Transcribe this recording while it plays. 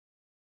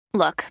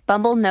Look,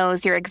 Bumble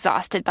knows you're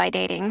exhausted by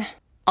dating.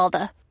 All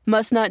the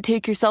must not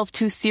take yourself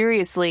too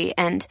seriously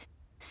and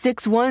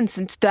 6'1"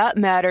 since that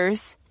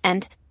matters.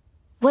 And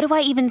what do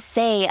I even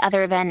say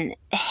other than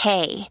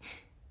hey?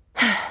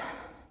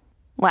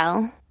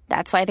 Well,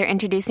 that's why they're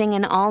introducing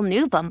an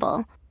all-new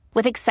Bumble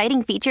with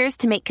exciting features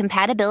to make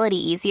compatibility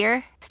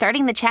easier,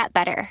 starting the chat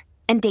better,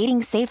 and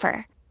dating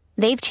safer.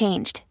 They've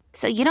changed,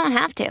 so you don't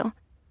have to.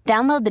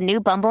 Download the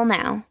new Bumble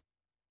now.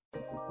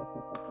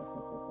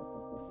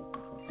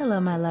 Hello,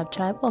 my love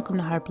tribe. Welcome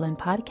to Heartblend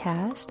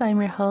Podcast.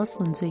 I'm your host,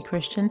 Lindsay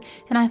Christian,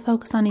 and I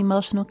focus on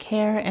emotional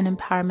care and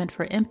empowerment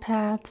for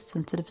empaths,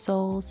 sensitive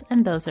souls,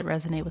 and those that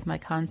resonate with my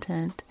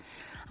content.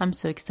 I'm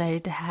so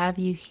excited to have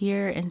you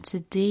here, and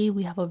today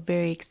we have a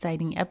very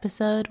exciting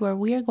episode where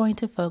we are going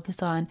to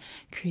focus on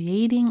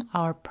creating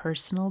our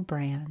personal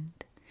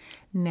brand.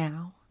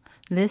 Now,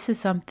 this is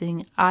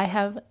something I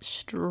have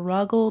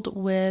struggled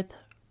with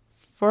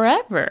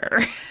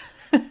forever.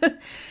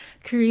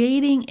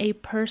 Creating a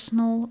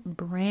personal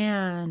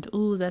brand.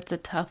 Ooh, that's a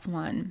tough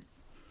one.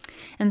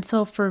 And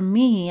so for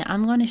me,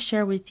 I'm going to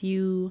share with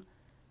you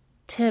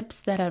tips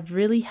that have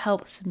really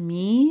helped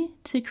me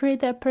to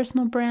create that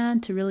personal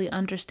brand, to really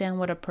understand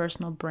what a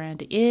personal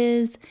brand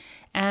is,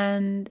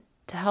 and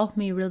to help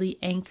me really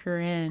anchor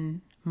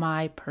in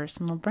my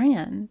personal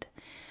brand.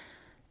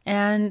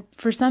 And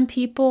for some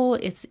people,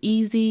 it's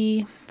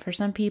easy. For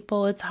some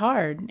people, it's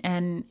hard.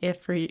 And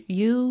if for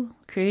you,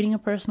 creating a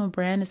personal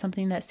brand is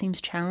something that seems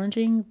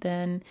challenging,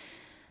 then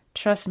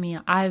trust me,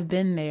 I've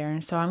been there.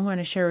 And so I'm going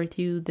to share with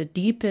you the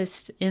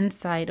deepest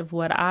insight of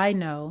what I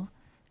know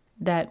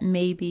that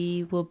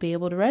maybe will be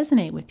able to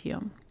resonate with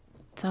you.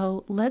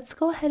 So let's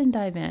go ahead and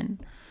dive in.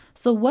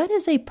 So what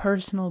is a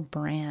personal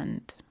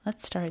brand?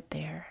 Let's start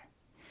there.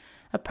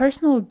 A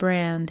personal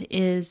brand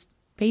is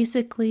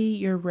basically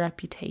your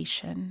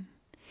reputation.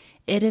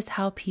 It is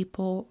how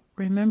people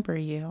remember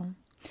you.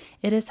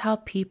 It is how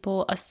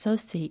people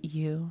associate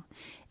you.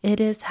 It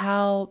is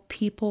how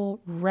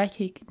people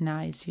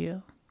recognize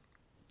you.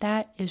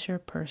 That is your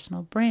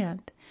personal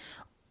brand.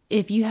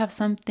 If you have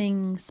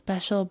something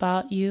special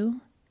about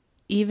you,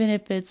 even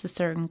if it's a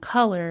certain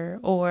color,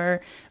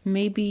 or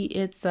maybe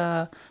it's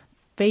a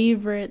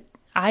favorite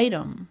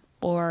item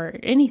or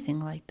anything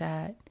like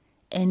that,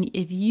 and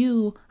if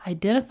you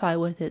identify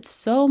with it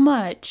so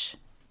much,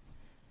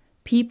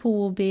 people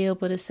will be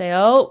able to say,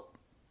 oh,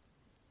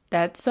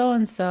 that's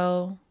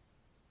so-and-so,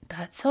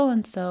 that's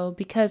so-and-so,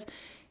 because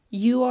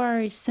you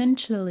are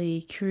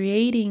essentially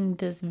creating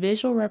this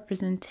visual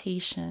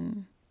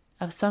representation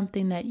of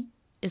something that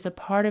is a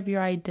part of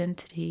your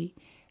identity,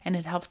 and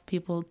it helps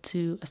people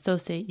to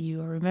associate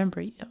you or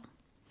remember you.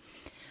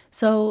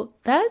 So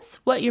that's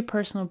what your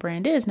personal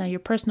brand is. Now, your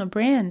personal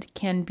brand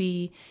can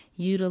be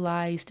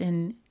utilized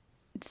in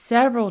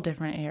several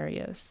different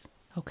areas,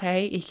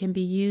 okay? It can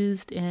be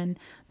used in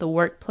the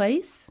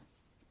workplace.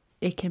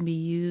 It can be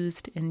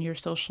used in your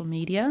social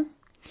media.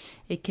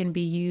 It can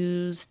be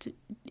used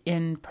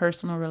in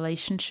personal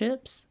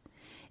relationships.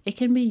 It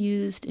can be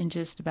used in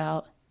just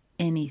about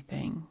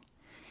anything.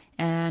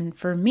 And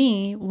for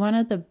me, one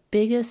of the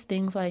biggest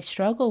things I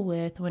struggle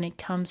with when it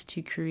comes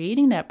to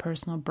creating that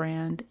personal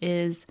brand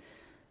is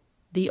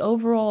the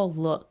overall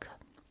look.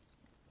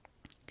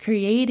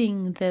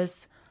 Creating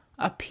this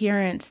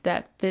appearance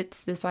that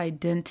fits this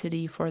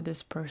identity for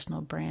this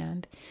personal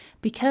brand.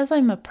 Because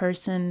I'm a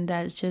person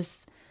that's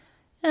just,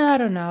 I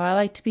don't know, I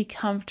like to be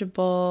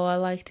comfortable. I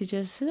like to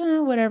just,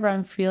 whatever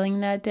I'm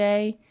feeling that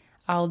day,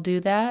 I'll do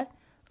that.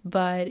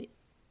 But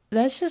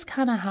that's just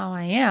kind of how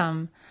I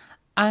am.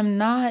 I'm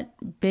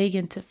not big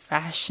into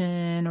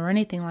fashion or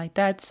anything like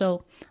that.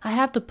 So I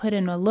have to put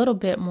in a little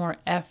bit more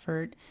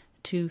effort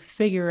to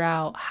figure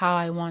out how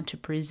I want to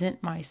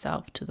present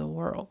myself to the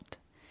world.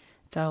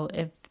 So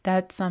if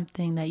that's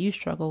something that you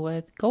struggle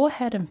with, go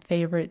ahead and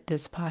favorite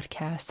this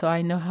podcast so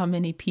I know how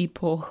many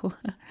people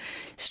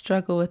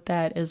struggle with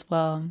that as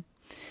well.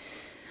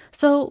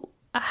 So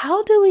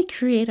how do we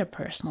create a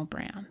personal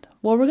brand?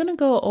 Well, we're going to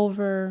go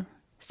over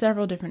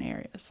several different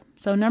areas.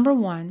 So number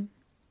one,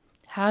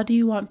 how do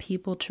you want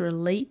people to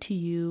relate to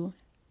you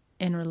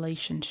in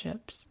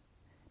relationships?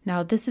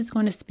 Now, this is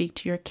going to speak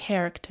to your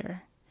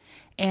character.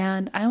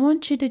 And I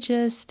want you to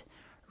just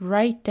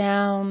write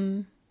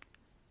down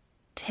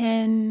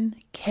 10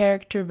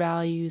 character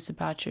values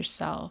about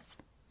yourself.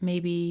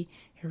 Maybe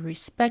you're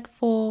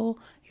respectful,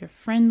 you're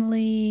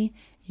friendly,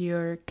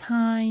 you're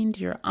kind,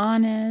 you're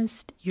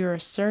honest, you're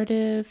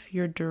assertive,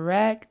 you're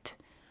direct.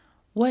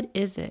 What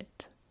is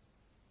it?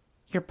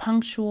 You're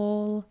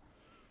punctual,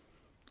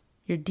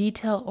 you're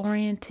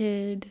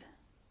detail-oriented,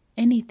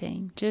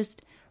 anything.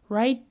 Just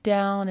write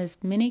down as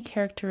many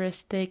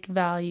characteristic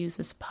values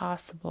as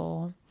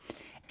possible.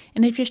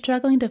 And if you're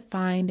struggling to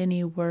find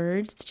any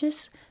words,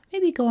 just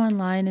maybe go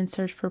online and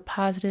search for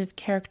positive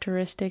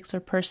characteristics or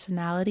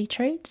personality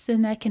traits,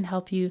 and that can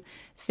help you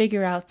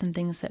figure out some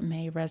things that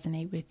may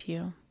resonate with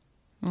you.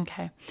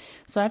 Okay,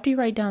 so after you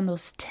write down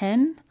those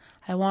 10,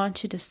 I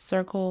want you to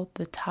circle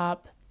the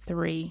top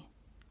 3.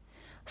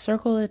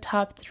 Circle the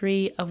top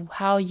 3 of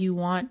how you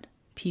want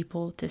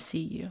people to see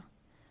you.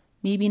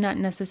 Maybe not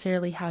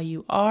necessarily how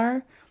you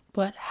are,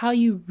 but how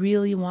you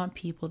really want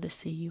people to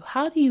see you.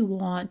 How do you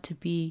want to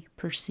be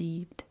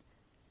perceived?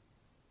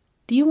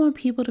 Do you want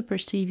people to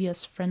perceive you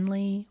as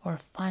friendly or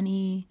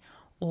funny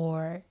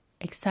or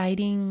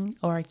exciting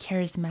or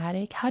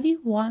charismatic? How do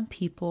you want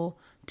people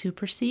to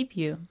perceive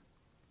you?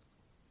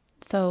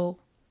 So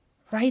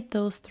write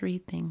those 3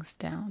 things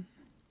down.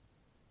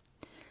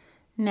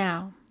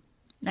 Now,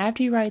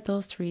 after you write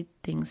those 3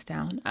 things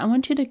down, I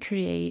want you to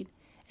create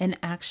an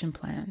action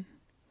plan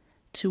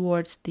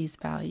towards these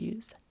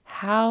values.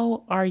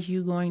 How are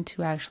you going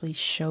to actually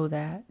show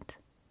that?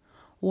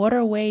 What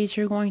are ways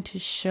you're going to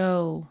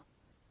show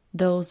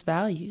those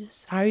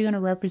values? How are you going to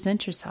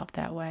represent yourself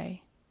that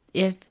way?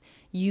 If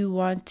you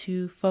want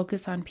to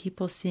focus on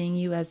people seeing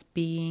you as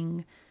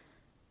being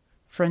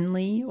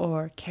friendly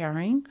or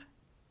caring,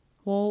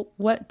 well,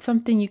 what's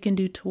something you can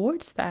do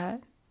towards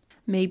that?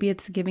 Maybe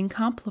it's giving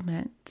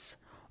compliments,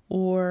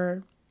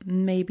 or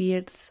maybe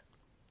it's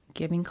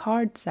giving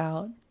cards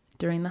out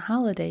during the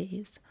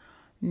holidays.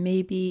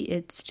 Maybe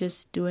it's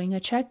just doing a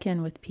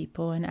check-in with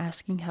people and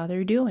asking how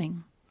they're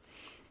doing.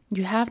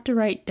 You have to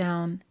write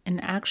down an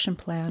action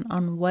plan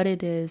on what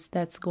it is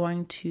that's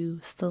going to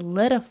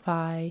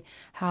solidify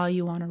how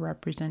you want to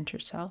represent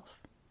yourself.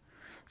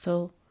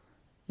 So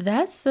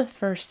that's the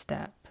first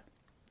step.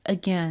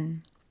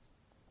 Again,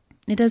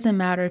 it doesn't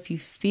matter if you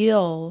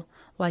feel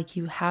like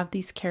you have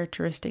these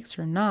characteristics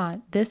or not.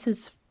 This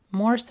is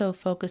more so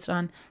focused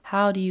on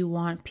how do you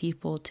want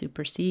people to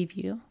perceive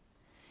you.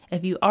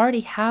 If you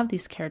already have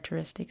these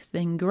characteristics,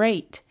 then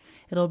great.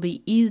 It'll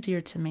be easier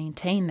to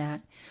maintain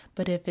that.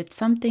 But if it's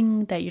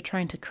something that you're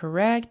trying to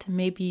correct,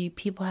 maybe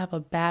people have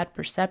a bad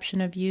perception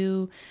of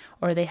you,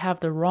 or they have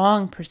the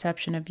wrong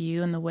perception of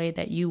you in the way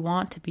that you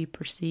want to be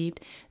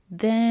perceived,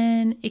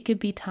 then it could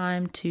be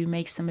time to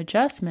make some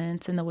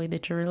adjustments in the way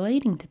that you're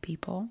relating to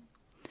people.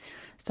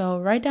 So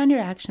write down your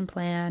action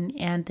plan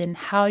and then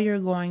how you're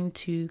going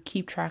to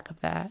keep track of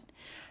that.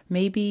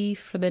 Maybe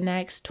for the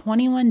next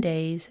 21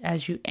 days,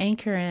 as you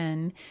anchor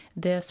in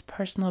this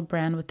personal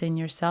brand within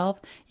yourself,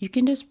 you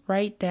can just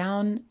write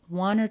down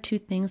 1 or 2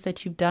 things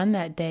that you've done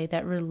that day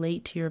that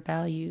relate to your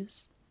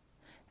values.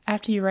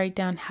 After you write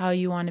down how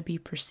you want to be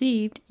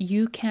perceived,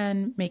 you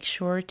can make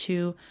sure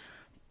to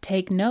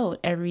take note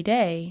every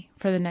day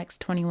for the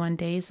next 21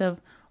 days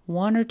of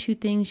 1 or 2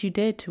 things you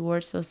did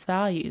towards those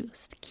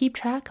values. Keep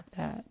track of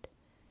that.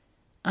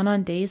 And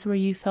on days where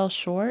you fell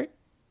short,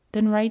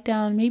 then write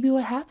down maybe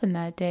what happened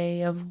that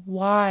day of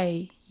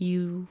why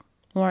you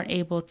weren't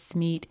able to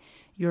meet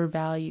your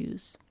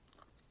values.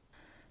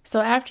 So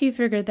after you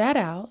figured that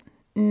out,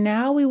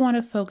 now we want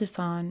to focus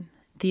on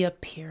the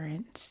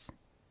appearance.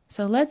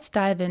 So let's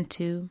dive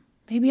into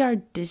maybe our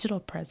digital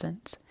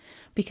presence,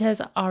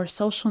 because our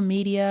social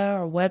media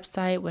or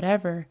website,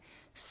 whatever,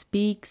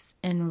 speaks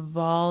in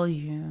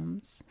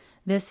volumes.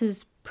 This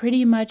is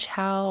pretty much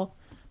how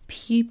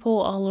people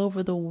all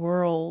over the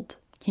world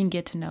can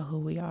get to know who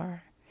we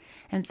are.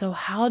 And so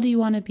how do you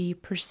want to be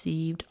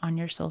perceived on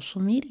your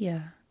social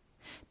media?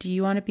 Do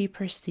you want to be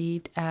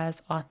perceived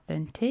as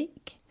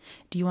authentic?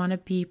 Do you want to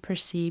be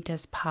perceived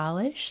as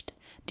polished?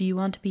 Do you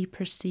want to be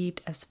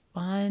perceived as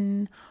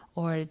fun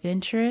or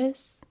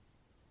adventurous?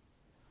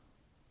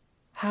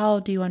 How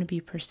do you want to be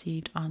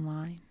perceived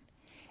online?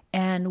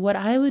 And what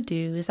I would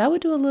do is I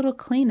would do a little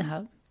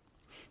cleanup.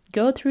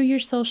 Go through your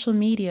social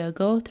media,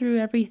 go through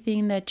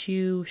everything that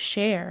you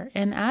share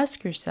and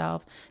ask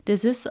yourself,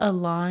 does this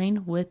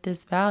align with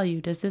this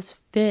value? Does this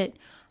fit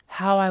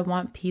how I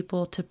want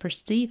people to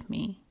perceive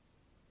me?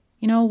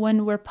 You know,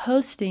 when we're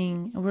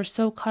posting, we're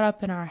so caught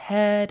up in our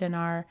head and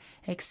our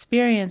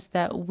experience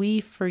that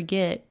we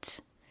forget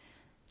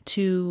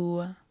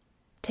to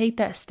take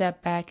that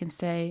step back and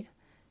say,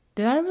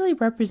 did I really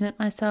represent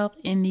myself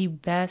in the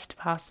best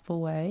possible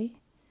way?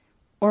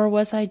 Or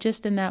was I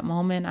just in that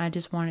moment, I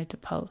just wanted to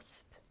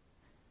post?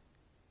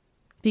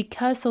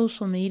 Because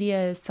social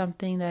media is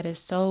something that is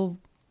so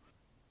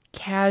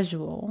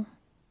casual,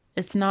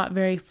 it's not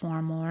very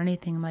formal or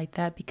anything like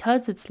that.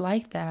 Because it's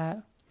like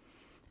that,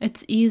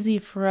 it's easy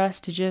for us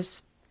to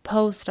just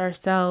post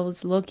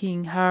ourselves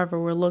looking however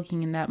we're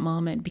looking in that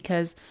moment,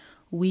 because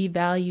we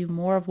value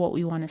more of what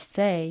we want to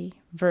say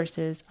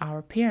versus our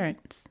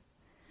appearance.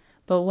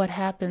 But what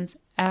happens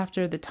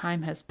after the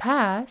time has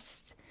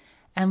passed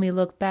and we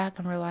look back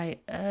and we're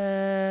like,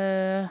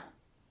 I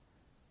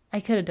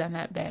could have done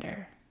that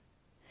better.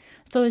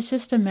 So it's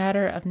just a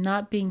matter of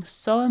not being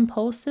so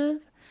impulsive,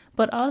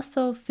 but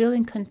also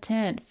feeling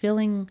content,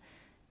 feeling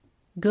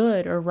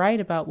good or right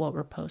about what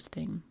we're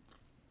posting.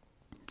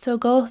 So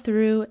go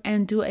through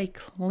and do a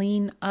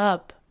clean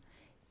up.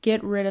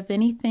 Get rid of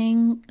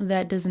anything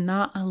that does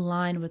not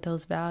align with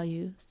those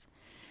values.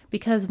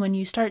 Because when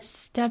you start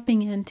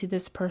stepping into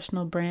this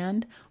personal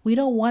brand, we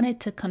don't want it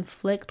to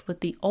conflict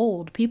with the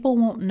old. People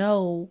won't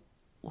know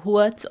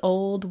what's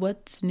old,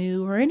 what's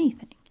new, or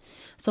anything.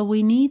 So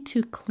we need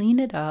to clean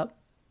it up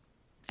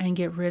and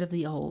get rid of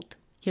the old.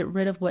 Get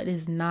rid of what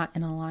is not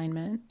in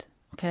alignment.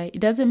 Okay?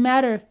 It doesn't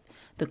matter if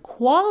the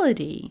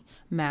quality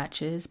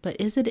matches, but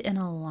is it in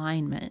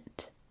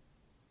alignment?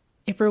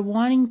 If we're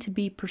wanting to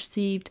be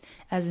perceived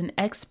as an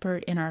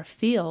expert in our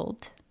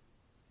field,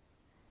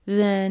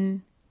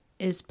 then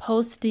is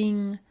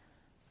posting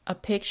a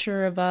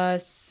picture of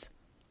us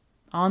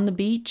on the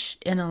beach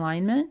in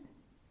alignment?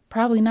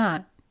 Probably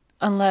not,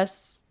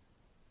 unless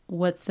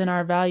what's in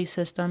our value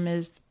system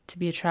is to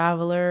be a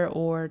traveler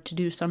or to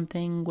do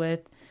something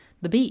with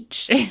the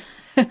beach.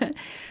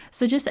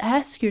 So just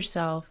ask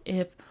yourself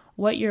if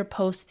what you're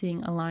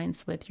posting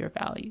aligns with your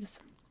values.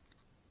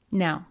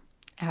 Now,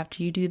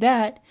 after you do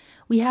that,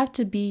 we have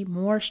to be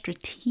more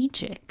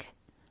strategic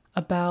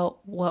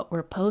about what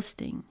we're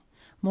posting,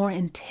 more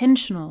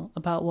intentional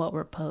about what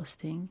we're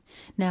posting.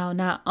 Now,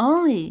 not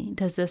only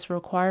does this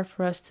require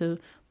for us to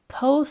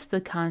post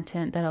the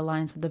content that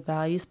aligns with the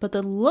values, but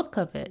the look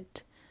of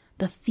it,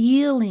 the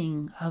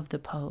feeling of the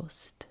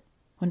post.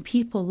 When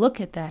people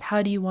look at that,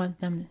 how do you want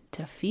them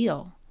to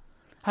feel?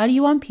 How do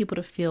you want people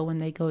to feel when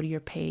they go to your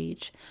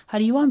page? How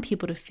do you want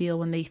people to feel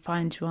when they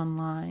find you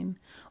online?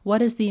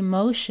 What is the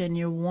emotion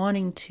you're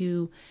wanting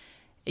to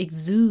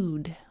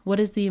exude? What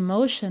is the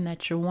emotion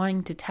that you're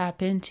wanting to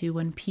tap into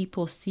when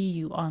people see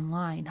you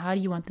online? How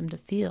do you want them to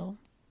feel?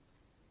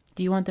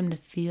 Do you want them to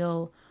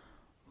feel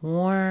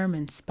warm,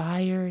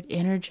 inspired,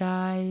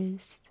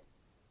 energized,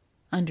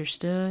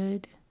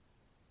 understood?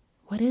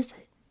 What is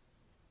it?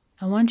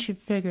 And once you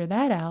figure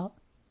that out,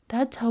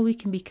 that's how we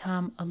can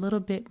become a little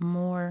bit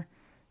more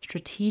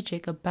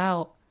strategic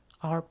about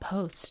our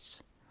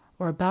posts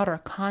or about our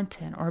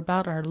content or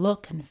about our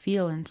look and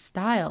feel and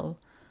style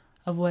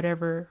of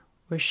whatever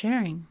we're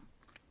sharing.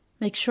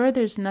 Make sure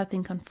there's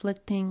nothing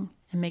conflicting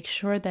and make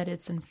sure that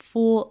it's in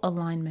full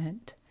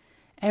alignment.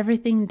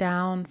 Everything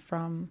down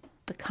from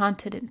the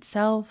content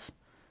itself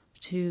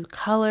to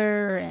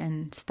color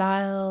and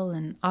style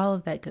and all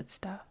of that good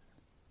stuff.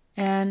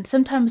 And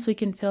sometimes we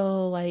can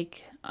feel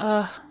like,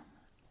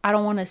 I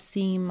don't want to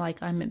seem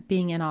like I'm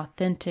being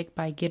inauthentic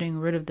by getting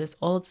rid of this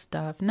old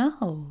stuff.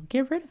 No,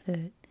 get rid of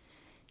it.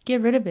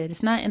 Get rid of it.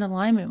 It's not in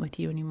alignment with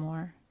you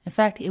anymore. In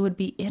fact, it would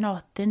be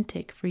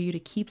inauthentic for you to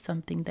keep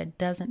something that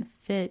doesn't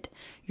fit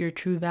your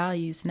true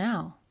values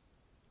now.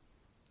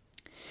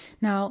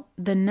 Now,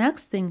 the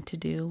next thing to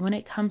do when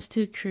it comes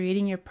to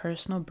creating your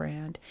personal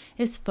brand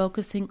is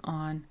focusing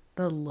on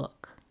the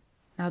look.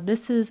 Now,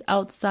 this is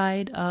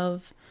outside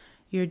of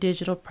your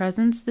digital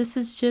presence. This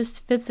is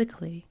just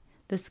physically.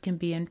 This can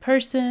be in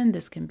person,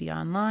 this can be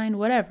online,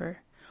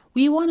 whatever.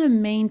 We want to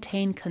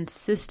maintain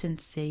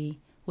consistency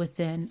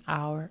within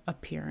our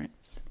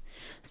appearance.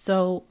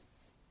 So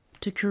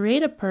to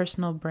create a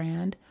personal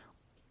brand,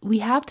 we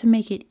have to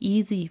make it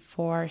easy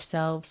for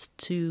ourselves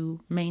to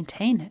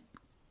maintain it.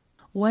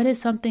 What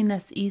is something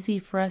that's easy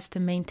for us to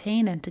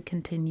maintain and to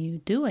continue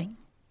doing?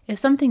 If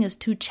something is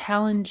too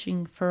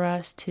challenging for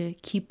us to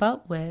keep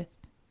up with,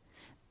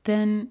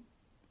 then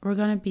we're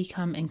going to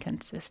become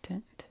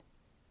inconsistent.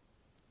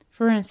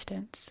 For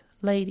instance,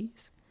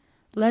 ladies,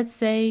 let's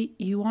say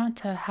you want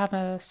to have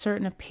a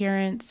certain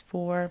appearance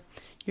for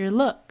your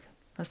look.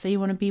 Let's say you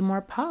want to be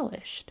more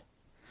polished.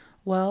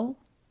 Well,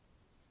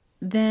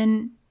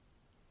 then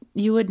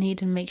you would need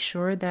to make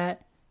sure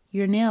that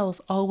your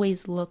nails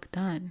always look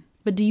done.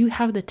 But do you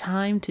have the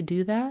time to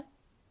do that?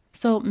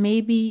 So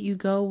maybe you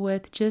go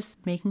with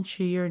just making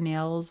sure your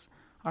nails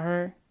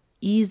are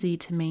easy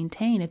to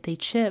maintain. If they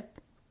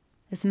chip,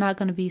 it's not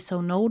going to be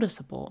so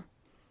noticeable.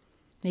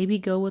 Maybe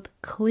go with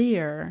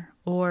clear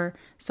or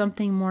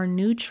something more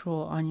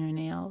neutral on your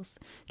nails.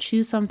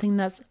 Choose something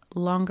that's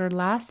longer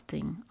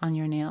lasting on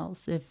your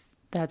nails if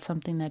that's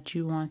something that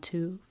you want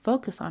to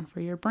focus on for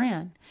your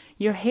brand.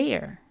 Your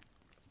hair.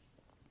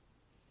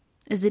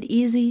 Is it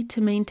easy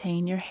to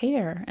maintain your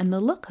hair and the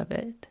look of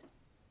it?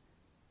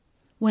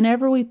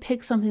 Whenever we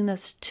pick something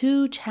that's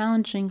too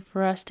challenging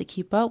for us to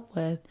keep up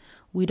with,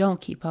 we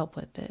don't keep up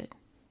with it.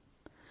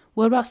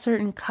 What about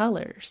certain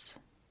colors?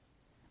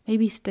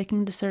 Maybe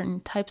sticking to certain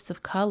types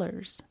of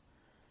colors.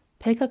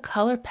 Pick a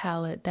color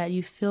palette that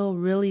you feel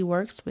really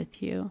works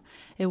with you.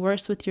 It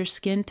works with your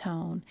skin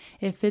tone.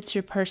 It fits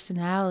your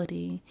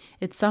personality.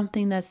 It's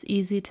something that's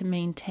easy to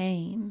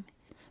maintain.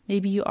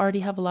 Maybe you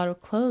already have a lot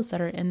of clothes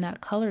that are in that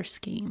color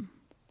scheme.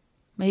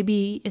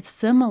 Maybe it's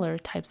similar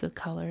types of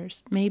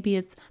colors. Maybe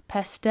it's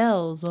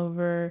pastels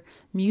over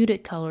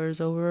muted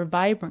colors, over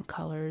vibrant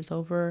colors,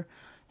 over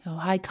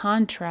high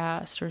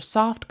contrast or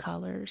soft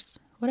colors,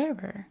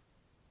 whatever.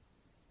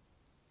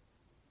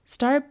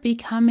 Start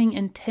becoming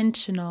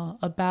intentional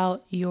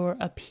about your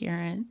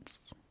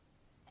appearance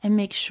and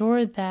make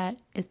sure that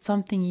it's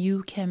something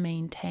you can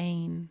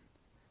maintain,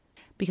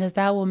 because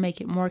that will make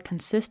it more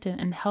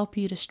consistent and help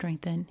you to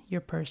strengthen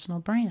your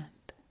personal brand.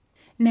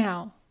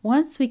 Now,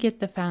 once we get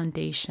the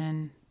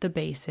foundation, the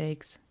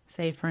basics,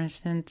 say for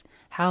instance,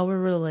 how we're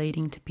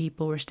relating to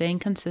people, we're staying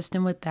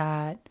consistent with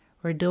that,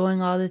 we're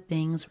doing all the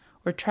things,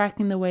 we're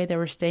tracking the way that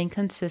we're staying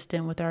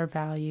consistent with our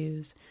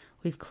values.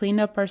 We've cleaned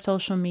up our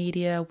social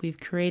media. We've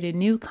created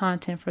new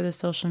content for the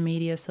social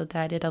media so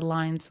that it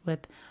aligns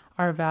with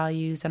our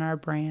values and our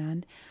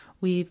brand.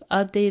 We've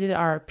updated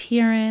our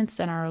appearance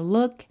and our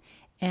look,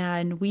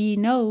 and we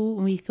know,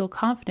 we feel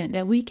confident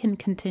that we can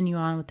continue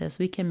on with this.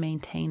 We can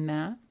maintain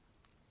that.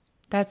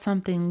 That's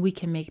something we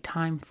can make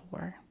time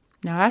for.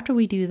 Now, after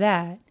we do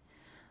that,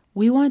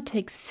 we want to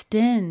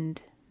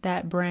extend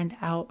that brand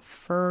out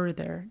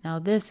further. Now,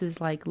 this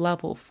is like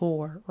level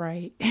 4,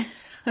 right?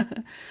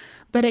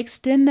 But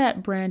extend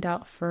that brand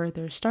out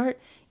further. Start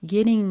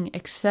getting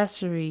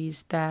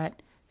accessories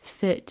that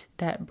fit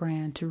that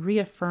brand to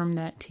reaffirm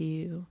that to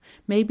you.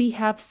 Maybe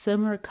have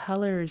similar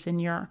colors in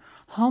your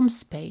home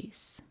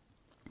space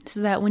so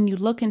that when you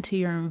look into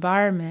your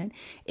environment,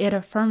 it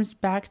affirms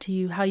back to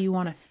you how you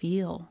want to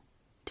feel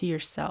to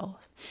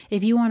yourself.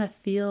 If you want to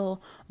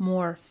feel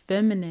more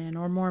feminine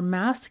or more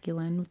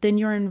masculine, then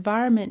your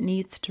environment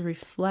needs to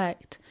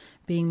reflect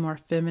being more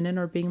feminine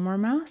or being more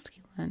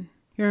masculine.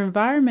 Your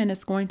environment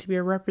is going to be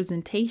a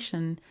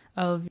representation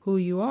of who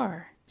you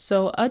are.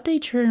 So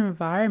update your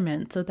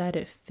environment so that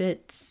it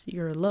fits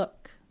your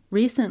look.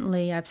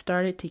 Recently, I've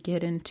started to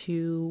get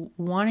into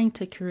wanting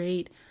to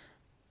create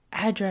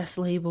address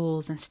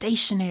labels and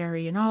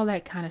stationery and all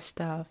that kind of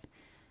stuff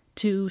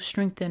to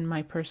strengthen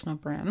my personal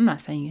brand. I'm not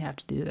saying you have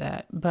to do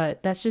that,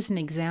 but that's just an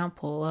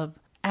example of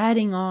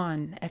adding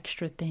on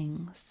extra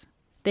things.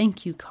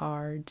 Thank you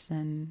cards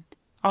and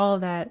all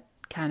that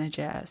kind of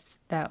jazz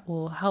that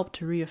will help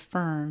to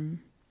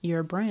reaffirm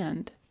your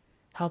brand,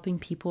 helping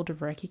people to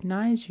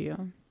recognize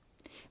you.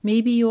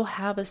 Maybe you'll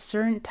have a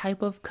certain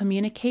type of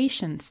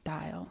communication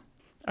style.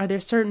 Are there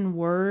certain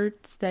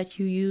words that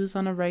you use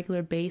on a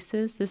regular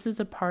basis? This is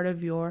a part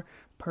of your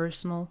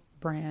personal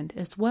brand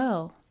as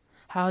well.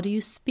 How do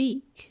you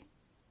speak?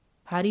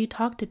 How do you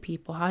talk to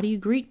people? How do you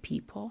greet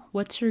people?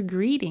 What's your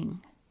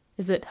greeting?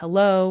 Is it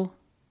hello?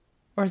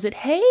 Or is it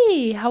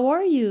hey, how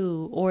are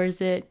you? Or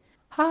is it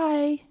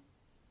hi?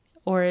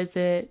 Or is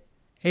it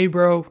hey,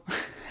 bro?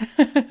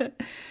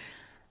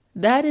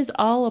 That is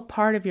all a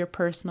part of your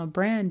personal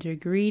brand, your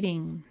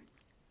greeting.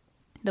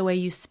 The way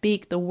you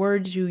speak, the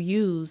words you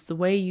use, the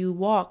way you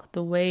walk,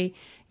 the way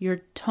your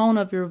tone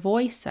of your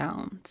voice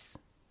sounds.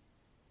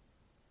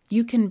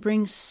 You can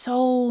bring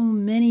so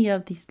many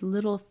of these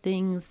little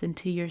things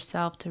into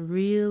yourself to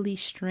really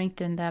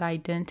strengthen that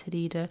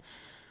identity, to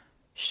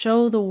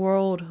show the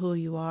world who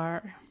you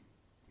are.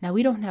 Now,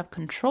 we don't have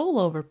control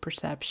over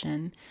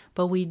perception,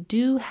 but we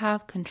do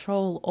have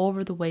control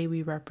over the way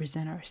we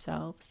represent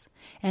ourselves.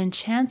 And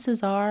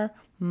chances are,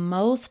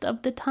 most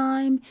of the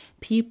time,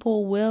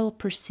 people will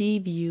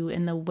perceive you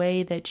in the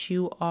way that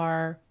you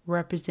are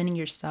representing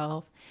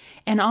yourself.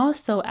 And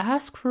also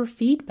ask for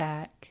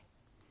feedback.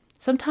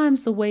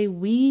 Sometimes the way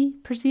we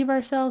perceive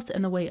ourselves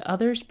and the way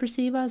others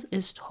perceive us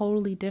is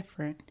totally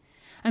different.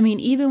 I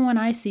mean, even when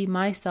I see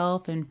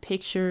myself in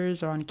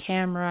pictures or on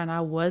camera and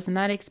I was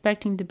not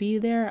expecting to be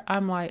there,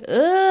 I'm like,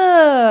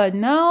 ugh,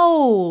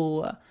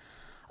 no.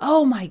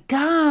 Oh my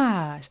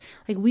gosh.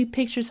 Like, we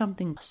picture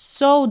something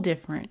so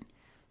different,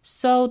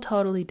 so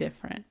totally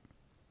different.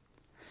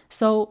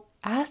 So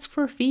ask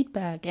for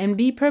feedback and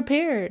be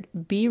prepared.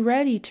 Be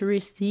ready to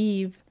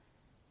receive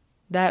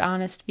that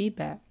honest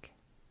feedback.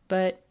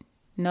 But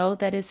know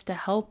that it's to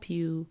help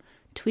you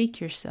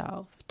tweak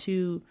yourself,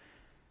 to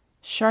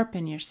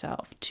sharpen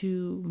yourself,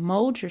 to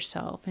mold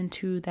yourself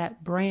into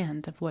that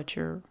brand of what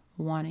you're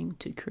wanting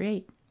to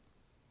create.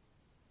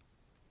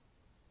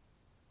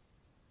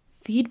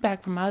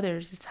 Feedback from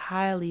others is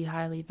highly,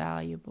 highly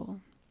valuable.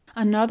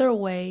 Another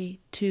way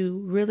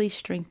to really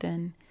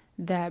strengthen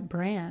that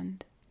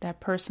brand,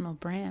 that personal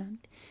brand,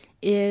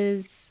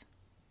 is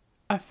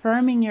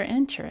affirming your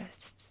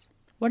interests.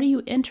 What are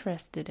you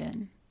interested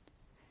in?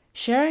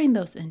 Sharing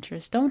those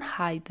interests, don't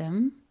hide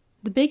them.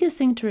 The biggest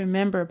thing to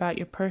remember about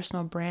your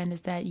personal brand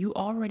is that you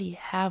already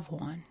have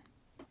one.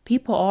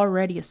 People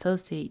already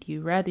associate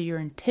you, whether you're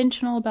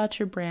intentional about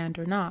your brand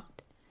or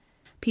not.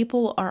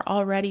 People are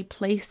already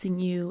placing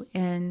you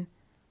in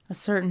a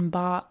certain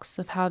box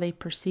of how they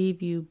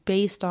perceive you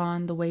based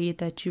on the way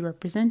that you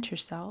represent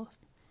yourself.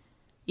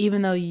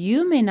 Even though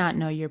you may not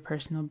know your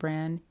personal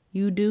brand,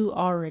 you do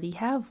already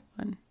have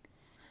one.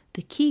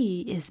 The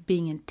key is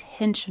being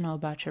intentional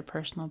about your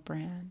personal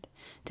brand,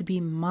 to be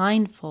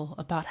mindful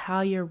about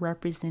how you're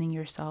representing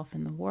yourself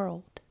in the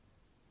world.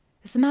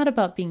 It's not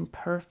about being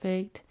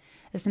perfect.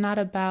 It's not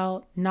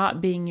about not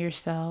being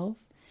yourself.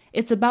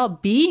 It's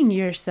about being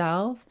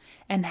yourself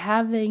and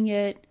having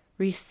it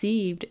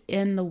received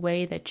in the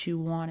way that you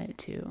want it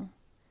to.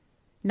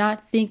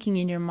 Not thinking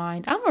in your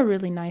mind, I'm a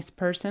really nice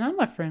person, I'm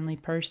a friendly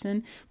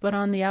person, but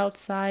on the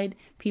outside,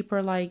 people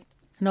are like,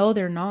 no,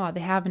 they're not. They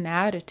have an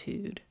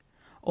attitude.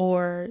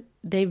 Or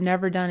they've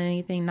never done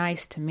anything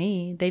nice to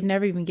me. They've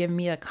never even given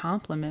me a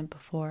compliment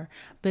before.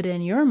 But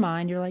in your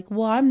mind, you're like,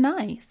 well, I'm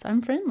nice.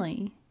 I'm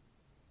friendly.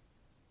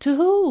 To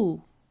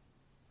who?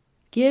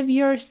 Give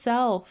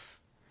yourself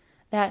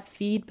that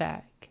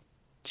feedback.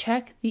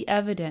 Check the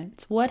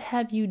evidence. What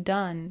have you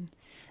done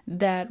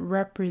that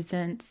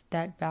represents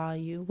that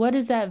value? What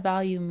does that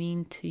value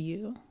mean to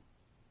you?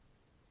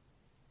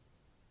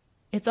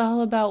 It's all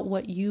about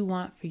what you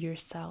want for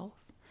yourself.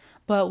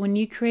 But when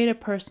you create a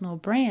personal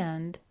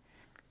brand,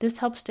 this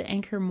helps to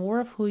anchor more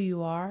of who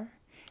you are.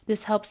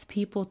 This helps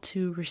people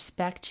to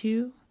respect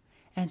you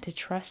and to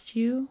trust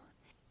you.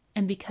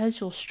 And because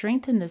you'll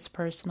strengthen this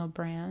personal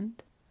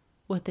brand,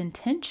 with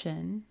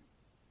intention,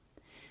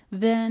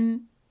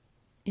 then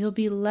you'll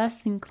be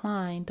less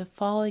inclined to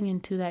falling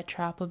into that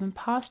trap of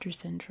imposter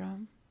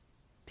syndrome,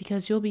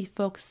 because you'll be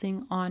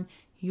focusing on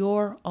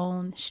your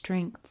own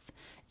strengths,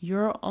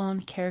 your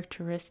own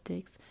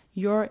characteristics,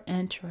 your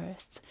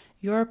interests,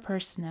 your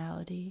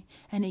personality,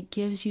 and it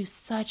gives you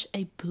such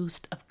a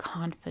boost of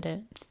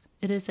confidence.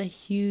 It is a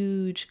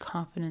huge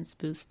confidence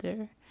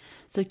booster.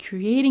 So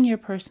creating your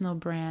personal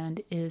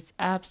brand is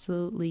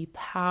absolutely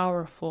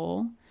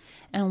powerful.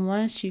 And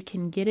once you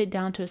can get it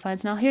down to a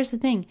science, now here's the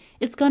thing,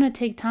 it's going to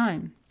take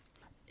time.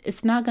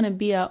 It's not going to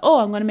be I'm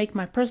going to make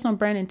my personal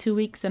brand in 2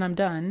 weeks and I'm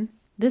done.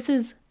 This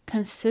is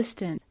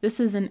consistent. This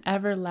is an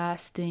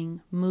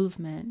everlasting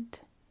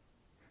movement.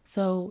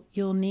 So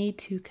you'll need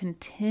to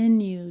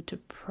continue to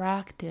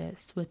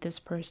practice with this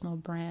personal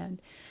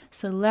brand,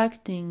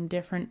 selecting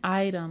different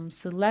items,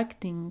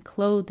 selecting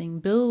clothing,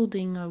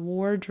 building a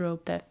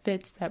wardrobe that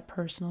fits that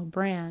personal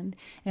brand,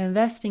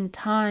 investing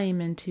time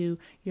into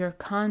your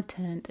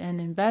content, and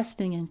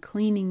investing in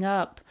cleaning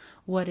up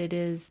what it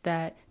is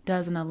that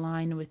doesn't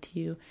align with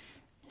you,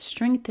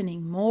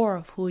 strengthening more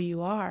of who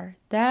you are.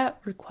 That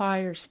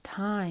requires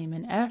time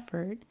and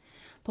effort,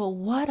 but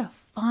what a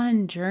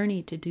fun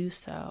journey to do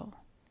so.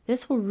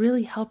 This will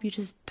really help you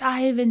just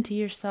dive into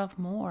yourself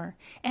more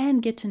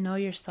and get to know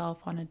yourself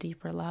on a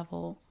deeper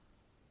level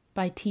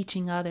by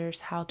teaching others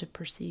how to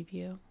perceive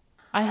you.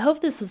 I hope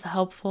this was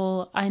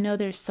helpful. I know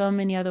there's so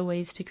many other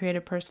ways to create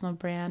a personal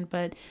brand,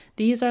 but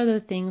these are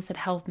the things that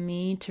help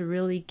me to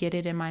really get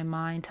it in my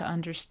mind to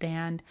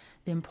understand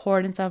the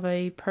importance of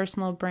a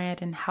personal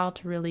brand and how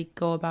to really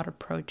go about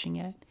approaching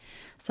it.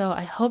 So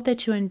I hope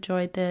that you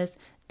enjoyed this.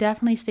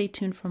 Definitely stay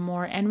tuned for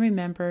more. And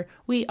remember,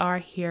 we are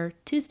here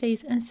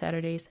Tuesdays and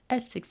Saturdays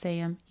at 6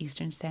 a.m.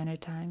 Eastern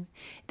Standard Time.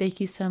 Thank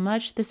you so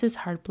much. This is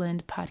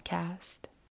Heartblend Podcast.